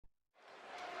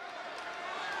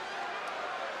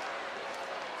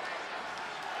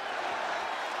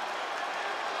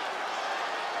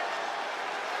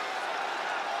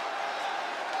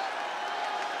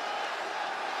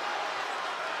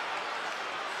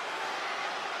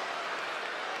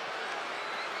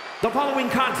The following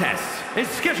contest is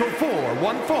scheduled for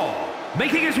one fall.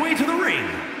 Making his way to the ring,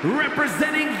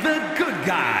 representing the good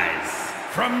guys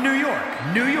from New York,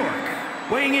 New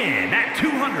York, weighing in at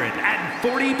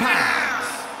 240 pounds,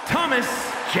 Thomas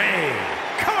J.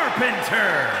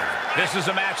 Carpenter. This is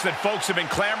a match that folks have been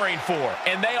clamoring for,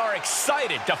 and they are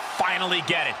excited to finally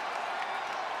get it.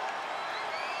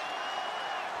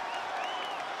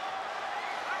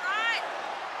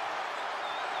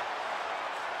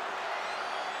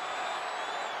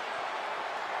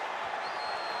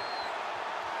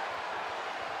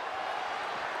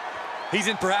 He's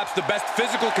in perhaps the best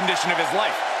physical condition of his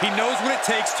life. He knows what it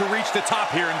takes to reach the top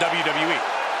here in WWE.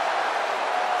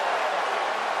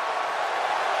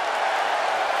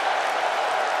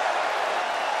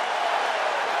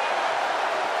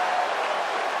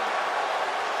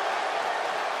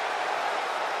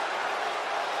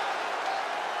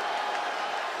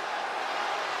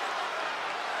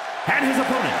 And his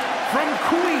opponent from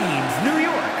Queens, New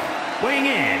York, weighing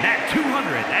in at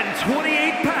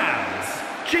 228 pounds,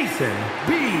 Jason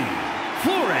B.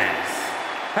 Flores.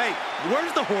 Hey,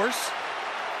 where's the horse?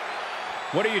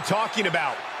 What are you talking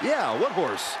about? Yeah, what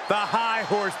horse? The high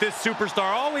horse this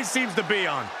superstar always seems to be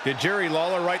on. Did Jerry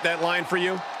Lawler write that line for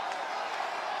you?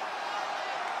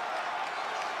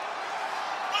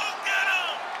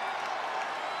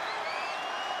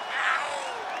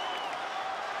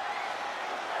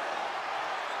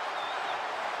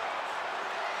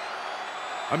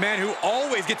 A man who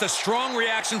always gets a strong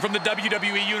reaction from the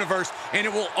WWE Universe, and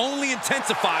it will only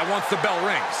intensify once the bell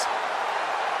rings.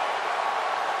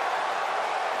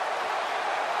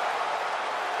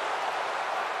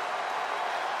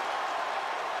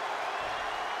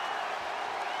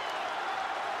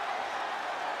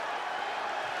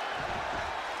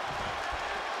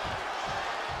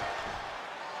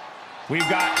 We've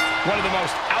got one of the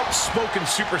most outspoken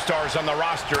superstars on the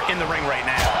roster in the ring right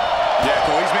now. Yeah,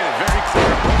 Cole, he's made it very clear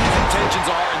what his intentions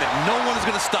are and that no one is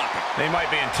going to stop him. They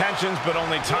might be intentions, but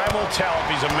only time will tell if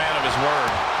he's a man of his word.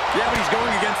 Yeah, but he's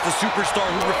going against the superstar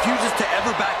who refuses to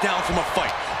ever back down from a fight,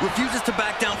 refuses to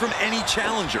back down from any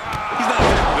challenger. He's not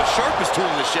the sharpest tool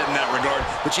in the shed in that regard,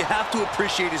 but you have to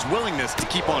appreciate his willingness to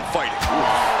keep on fighting.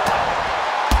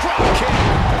 Drop kick.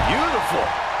 Beautiful.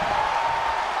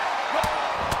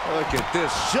 Look at this,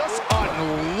 just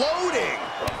unloading.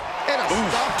 And a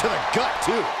stop to the gut,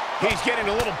 too. He's getting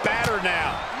a little battered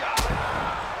now.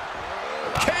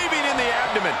 Caving in the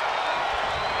abdomen.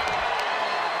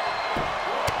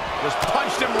 Just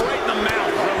punched him right in the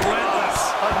mouth. Relentless.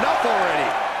 Enough already.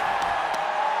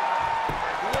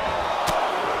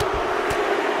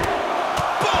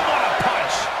 Boom, what a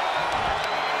punch.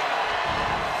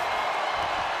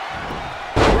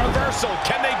 Reversal.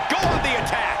 Can they go on the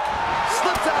attack?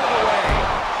 Slips out of the way.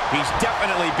 He's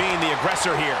definitely being the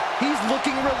aggressor here. He's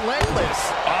looking relentless.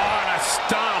 Oh, and a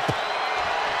stomp.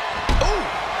 Ooh,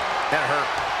 that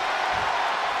hurt.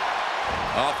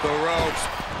 Off the ropes.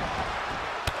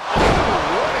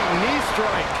 What a knee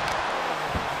strike.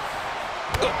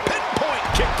 A pinpoint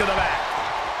kick to the back.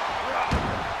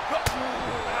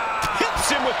 Hits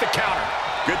him with the counter.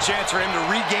 Good chance for him to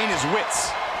regain his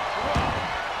wits.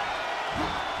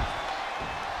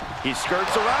 He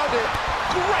skirts around it.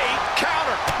 Great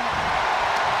counter.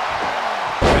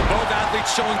 And both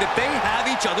athletes showing that they have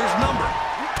each other's number.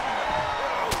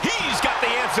 He's got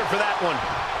the answer for that one.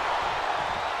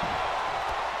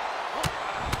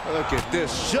 Look at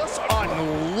this, just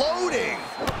unloading.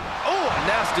 Oh, a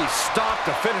nasty stop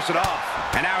to finish it off.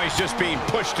 And now he's just being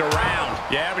pushed around.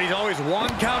 Yeah, but he's always one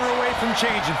counter away from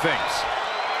changing things.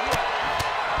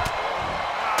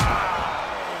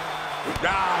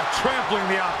 Trampling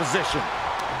the opposition.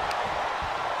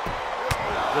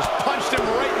 Just punched him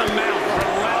right in the mouth.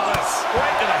 Relentless.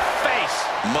 Right to the face.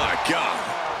 My God.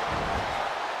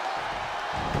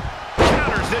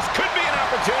 Counters. This could be an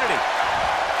opportunity.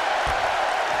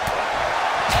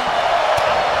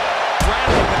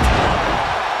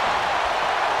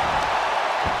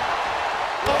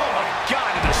 Oh, my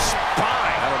God, in the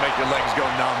spine. That'll make your legs go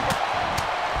numb.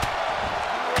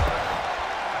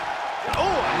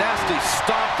 Nasty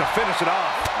stop to finish it off.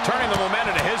 Turning the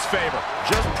momentum to his favor.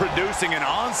 Just producing an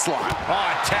onslaught. Oh,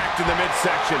 attacked in the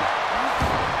midsection.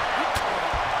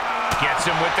 Gets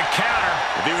him with the counter.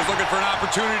 If he was looking for an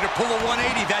opportunity to pull a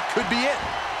 180, that could be it.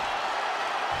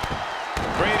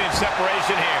 Created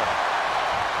separation here.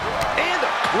 And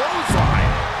a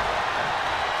clothesline.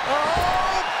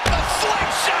 Oh, a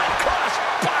slingshot cross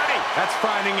body. That's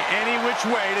finding any which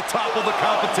way to topple the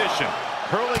competition.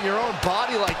 Hurling your own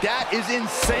body like that is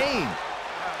insane.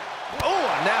 Oh,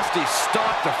 a nasty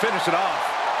stop to finish it off.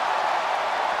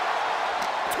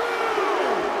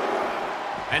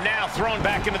 And now thrown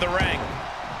back into the ring.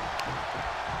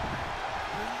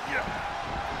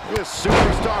 This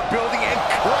superstar building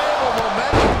incredible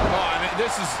momentum. Oh, I mean,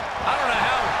 this is, I don't know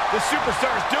how the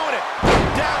superstar is doing it.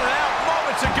 Down and out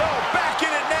moments ago, back in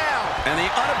it now. And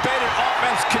the unabated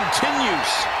offense continues.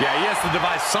 Yeah, he has to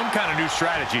devise some kind of new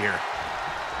strategy here.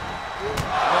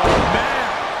 Oh, man.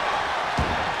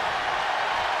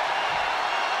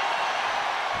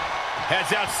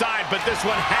 Heads outside, but this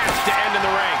one has to end in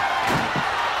the ring.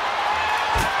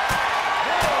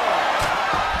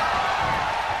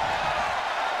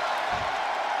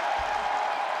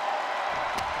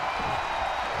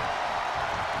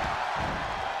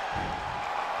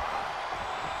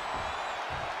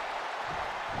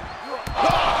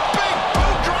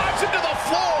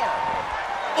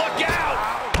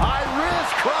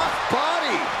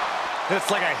 It's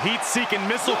like a heat-seeking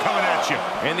missile coming at you.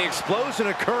 And the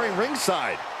explosion occurring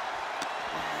ringside.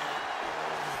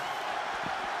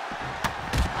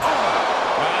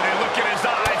 Oh, and look at his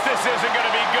eyes. This isn't going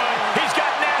to be good. He's got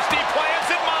nasty plans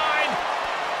in mind.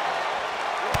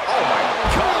 Oh, my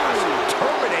gosh.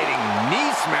 Terminating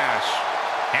knee smash.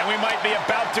 And we might be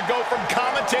about to go from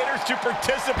commentators to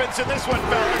participants in this one,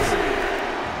 fellas.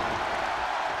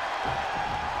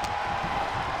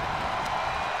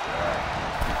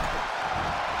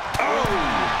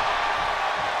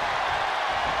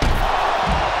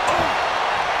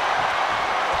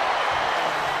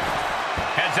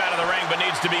 Out of the ring, but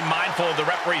needs to be mindful of the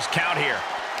referee's count here.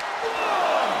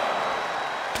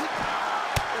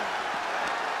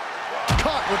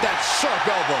 Caught with that sharp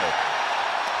elbow.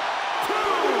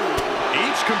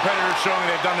 Each competitor showing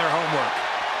they've done their homework.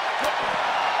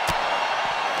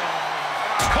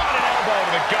 Caught an elbow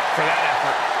to the gut for that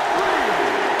effort.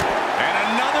 And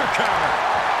another counter.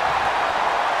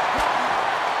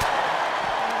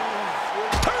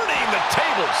 Turning the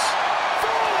tables.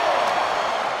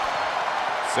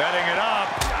 Setting it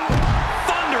up.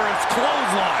 Thunderous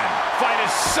clothesline. Fight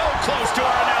is so close to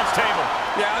our announce table.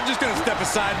 Yeah, I'm just going to step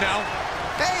aside now.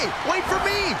 Hey, wait for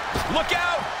me. Look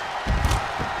out.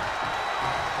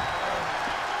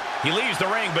 He leaves the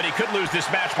ring, but he could lose this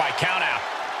match by countout.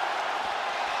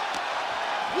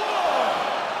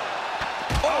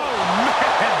 Oh,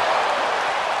 man.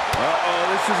 Uh-oh,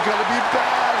 this is going to be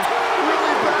bad.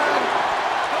 Really bad.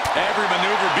 Every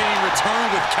maneuver being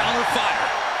returned with counter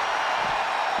fire.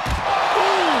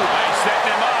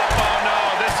 Setting him up. Oh, no.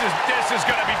 This is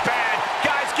going to be bad.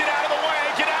 Guys, get out of the way.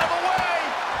 Get out of the way.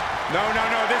 No, no,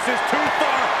 no. This is too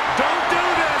far. Don't do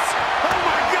this. Oh,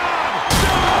 my God.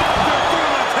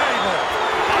 Through the table.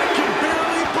 I can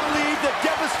barely believe the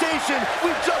devastation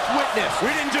we've just witnessed.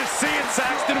 We didn't just see it,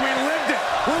 Saxton. We lived it.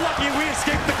 We're lucky we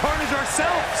escaped the carnage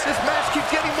ourselves. This match keeps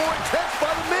getting more intense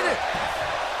by the minute.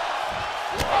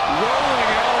 Rolling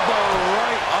elbow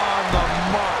right on the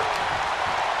mark.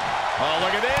 Oh,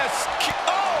 look at this.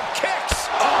 Oh, kicks.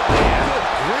 Oh, man. Good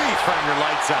grief. Turn your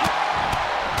lights out.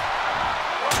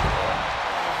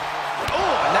 Oh,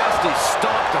 a nasty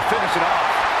stop to finish it off.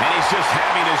 And he's just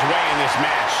having his way in this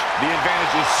match. The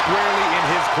advantage is squarely in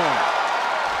his corner.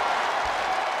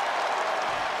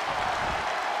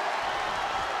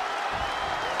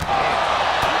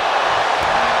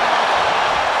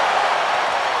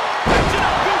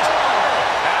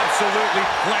 Absolutely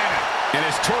planted. And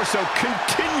his torso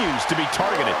continues to be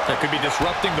targeted. That could be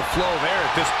disrupting the flow of air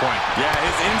at this point. Yeah,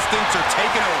 his instincts are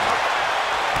taking over.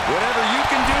 Whatever you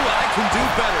can do, I can do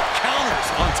better. Counters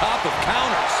on top of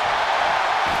counters.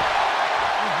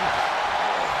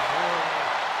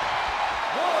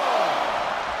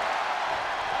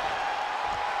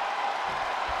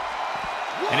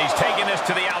 And he's taking this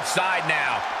to the outside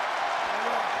now.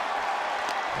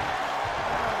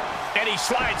 And he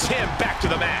slides him back to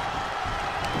the mat.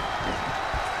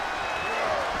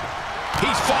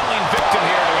 He's falling victim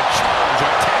here to a charge of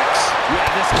attacks. Yeah,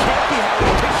 this can't be how we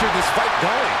pictured this fight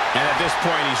going. And at this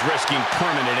point, he's risking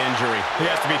permanent injury. He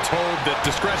has to be told that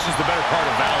discretion's the better part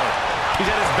of valor. He's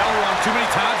had his bell rung too many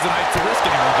times tonight to risk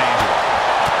any more danger.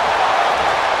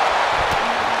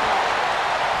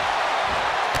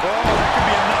 Oh, that could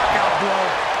be a knockout blow.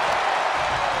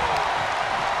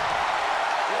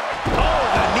 Oh,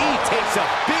 the knee takes a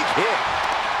big hit.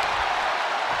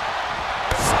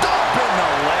 Stomp in the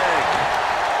leg.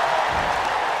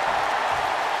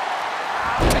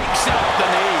 Takes out the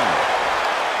knee.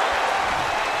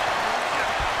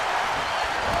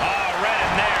 Oh, right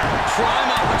in there. Prime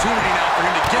opportunity now for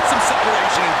him to get some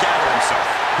separation and gather himself.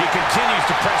 He continues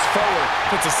to press forward.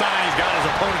 It's a sign he's got his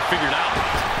opponent figured out.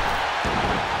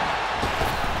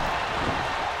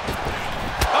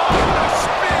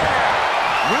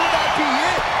 Will that be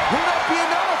it? Will that be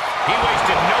enough? He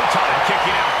wasted no time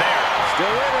kicking out there.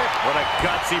 Still What a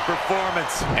gutsy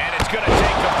performance. And it's going to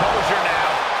take composure now.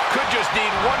 Could just need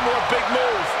one more big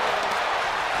move.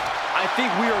 I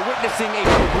think we are witnessing a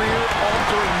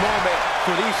career-altering moment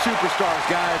for these superstars,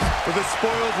 guys. But the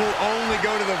spoils will only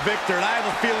go to the victor, and I have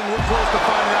a feeling we're close to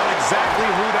finding out exactly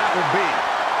who that will be.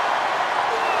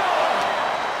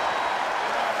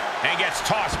 And gets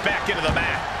tossed back into the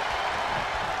mat.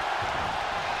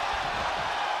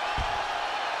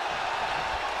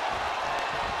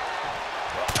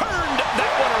 Turned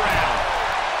that one around.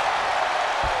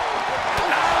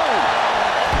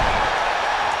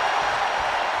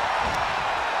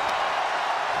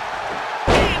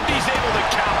 And he's able to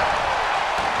counter.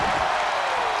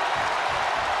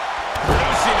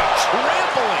 Producing a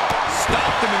trampling.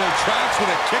 Stopped them in their tracks with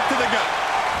a kick to the gut.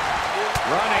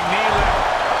 Running knee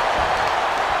lift.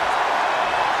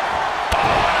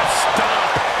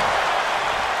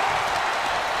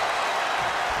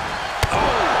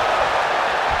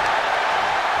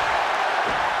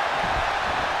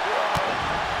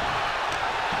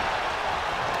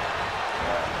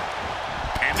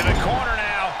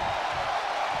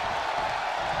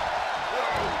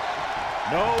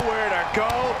 Nowhere to go,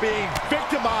 being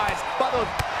victimized by the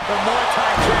Muay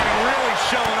Thai training really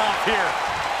showing off here.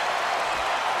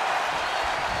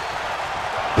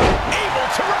 Able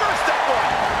to reverse that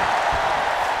one.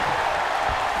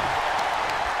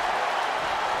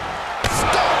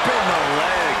 Stop in the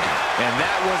leg. And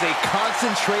that was a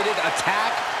concentrated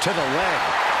attack to the leg.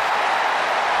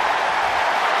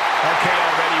 Okay,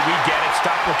 already, we get it.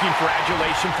 Stop looking for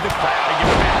adulation for the crowd and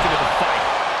get back into the fight.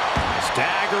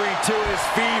 Staggering to his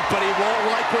feet, but he won't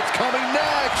like what's coming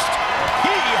next.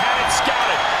 He had it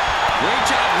scouted. Great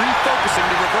job refocusing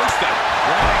to reverse that.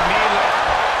 Running knee lift.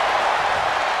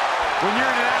 When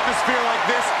you're in an atmosphere like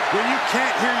this, where you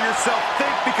can't hear yourself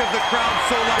think because the crowd's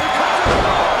so loud.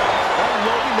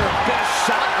 Unloading their best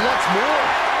shot once more.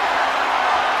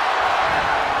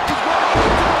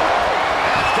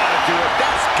 That's got to do it.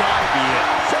 That's got to be it.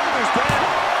 Shoulders down.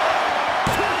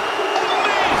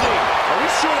 Amazing. Are we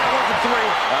sure that wasn't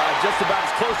three? Just about as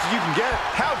close as you can get.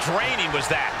 How draining was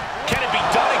that? Can it be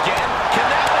done again? Can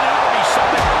that maneuver be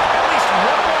summoned at least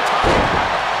one more time?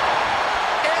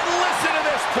 And listen to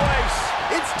this place.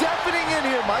 It's deafening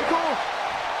in here, Michael.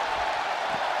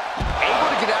 Able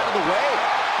to get out of the way.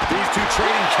 These two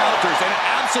trading counters, an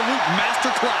absolute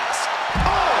masterclass.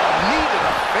 Oh, knee to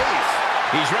the face.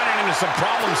 He's running into some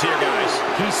problems here, guys.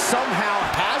 He somehow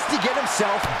has to get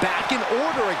himself back in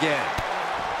order again.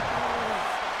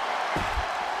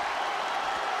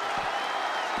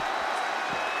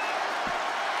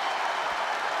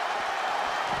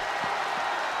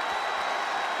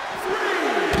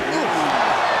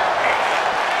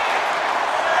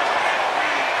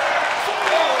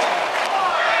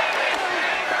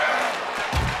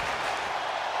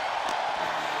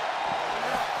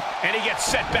 And he gets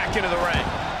set back into the ring.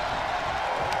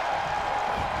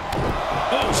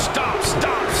 Oh, stop,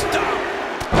 stop, stop.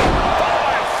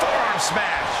 Oh, a forearm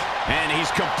smash. And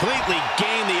he's completely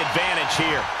gained the advantage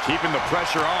here. Keeping the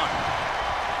pressure on.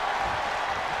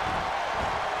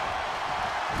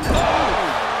 Oh,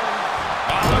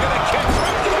 look at the kicks. Look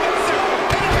at this.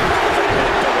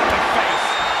 In the face.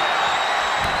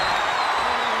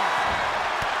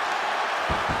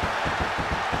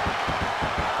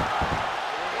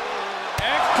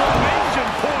 Exclamation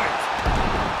point.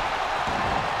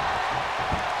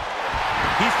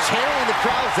 He's channeling the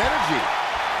crowd's energy.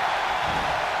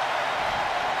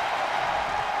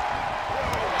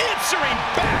 Answering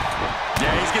back.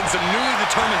 Yeah, he's getting some newly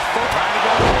determined focus. Trying to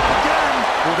go again.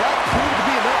 Will that prove to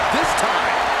be enough this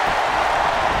time?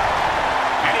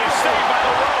 And he's saved by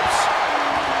the ropes.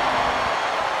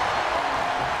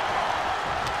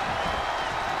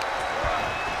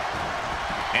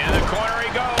 In the corner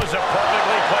he goes. A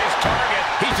perfectly placed target.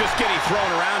 He's just getting thrown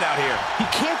around out here. He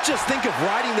can't just think of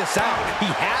riding this out. He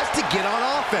has to get on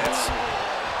offense.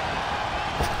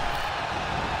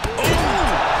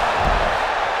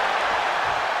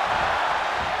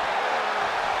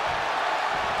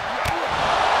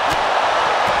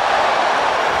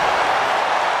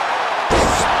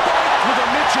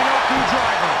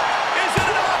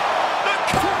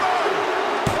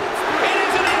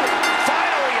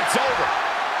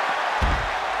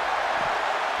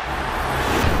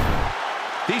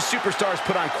 These superstars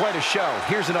put on quite a show.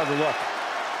 Here's another look.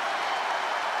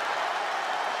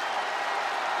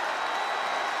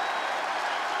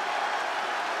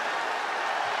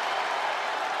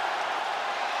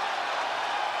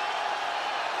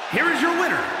 Here is your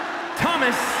winner,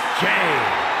 Thomas J.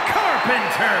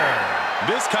 Carpenter.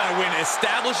 This kind of win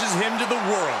establishes him to the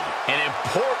world. An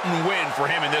important win for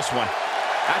him in this one.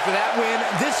 After that win,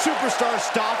 this superstar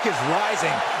stock is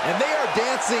rising, and they are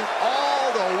dancing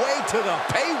all the way to the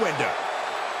pay window.